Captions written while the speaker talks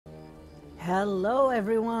Hello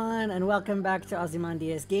everyone and welcome back to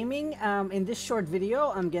Ozymandias Gaming. In this short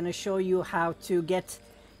video I'm gonna show you how to get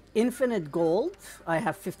infinite gold. I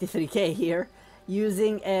have 53k here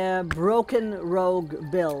using a broken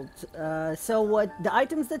rogue build. So what the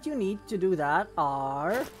items that you need to do that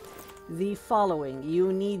are the following.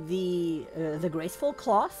 You need the graceful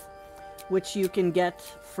cloth, which you can get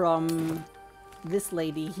from this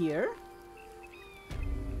lady here.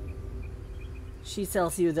 She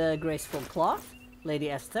sells you the graceful cloth, Lady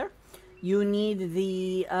Esther. You need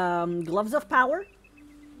the gloves of power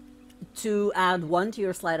to add 1 to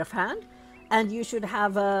your sleight of hand, and you should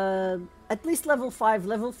have at least level 5.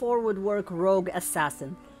 Level 4 would work rogue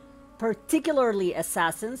assassin, particularly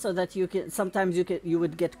assassin, so that you can sometimes you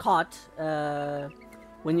would get caught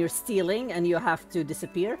when you're stealing and you have to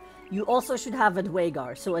disappear. You also should have a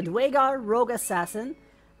Dwagar. So a Dwagar rogue assassin.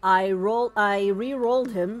 I re-rolled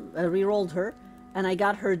her. And I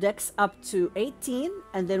got her dex up to 18,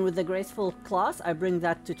 and then with the graceful cloth, I bring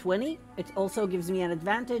that to 20. It also gives me an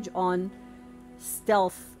advantage on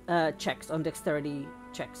stealth checks, on dexterity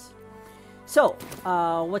checks. So,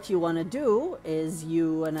 what you want to do is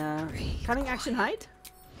you want to cunning action hide,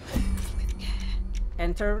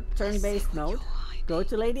 enter turn-based mode, go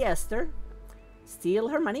to Lady Esther, steal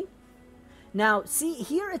her money. Now, see,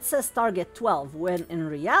 here it says target 12, when in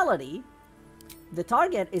reality, the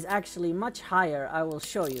target is actually much higher. I will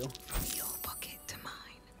show you. From your pocket to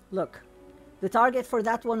mine. Look, the target for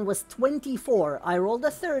that one was 24. I rolled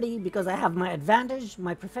a 30 because I have my advantage,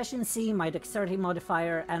 my proficiency, my dexterity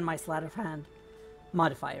modifier, and my sleight of hand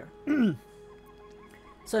modifier.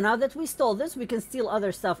 So now that we stole this, we can steal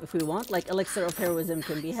other stuff if we want, like elixir of heroism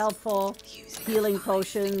can be helpful, healing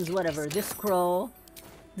potions, whatever, this scroll.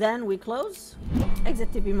 Then we close,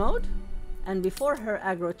 exit TP mode, and before her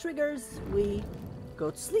aggro triggers, we go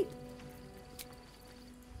to sleep.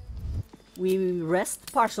 We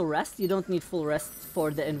rest, partial rest. You don't need full rest for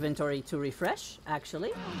the inventory to refresh,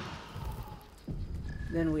 actually.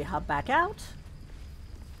 Then we hop back out.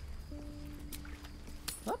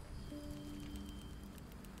 Whoop.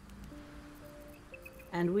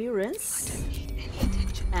 And we rinse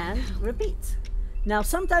and repeat. Now,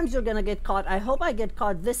 sometimes you're gonna get caught. I hope I get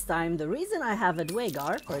caught this time. The reason I have a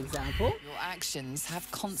Dwagar, for example. Your actions have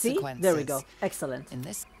consequences. See? There we go. Excellent. In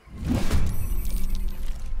this.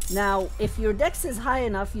 Now, if your dex is high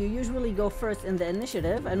enough, you usually go first in the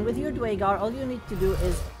initiative. And with your Dwagar, all you need to do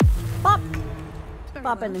is pop!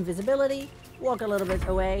 Pop an invisibility, walk a little bit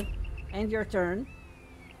away, and your turn.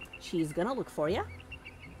 She's gonna look for you.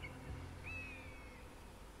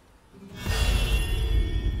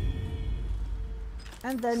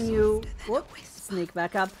 And then you sneak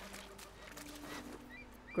back up,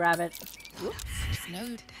 grab it. Whoops.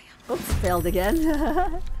 Oops, failed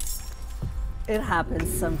again. It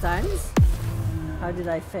happens sometimes. How did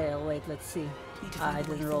I fail? Wait, let's see. I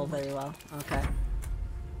didn't roll very well. Okay.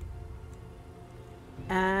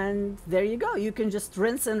 And there you go. You can just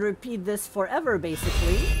rinse and repeat this forever,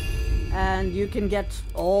 basically. And you can get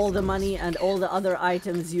all the money and all the other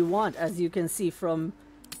items you want, as you can see from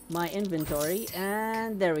my inventory.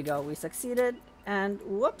 And there we go, we succeeded, and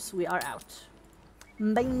whoops, we are out.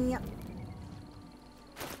 Bang.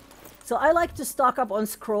 So I like to stock up on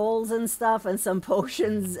scrolls and stuff and some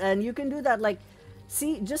potions, and you can do that, like,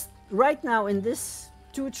 see, just right now in this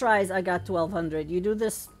 2 tries I got 1200. You do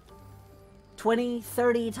this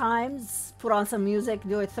 20-30 times, put on some music,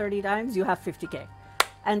 do it 30 times, you have 50k.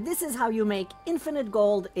 And this is how you make infinite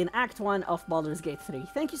gold in Act 1 of Baldur's Gate 3.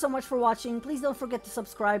 Thank you so much for watching. Please don't forget to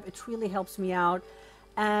subscribe. It really helps me out.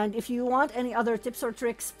 And if you want any other tips or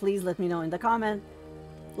tricks, please let me know in the comment.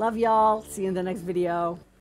 Love y'all. See you in the next video.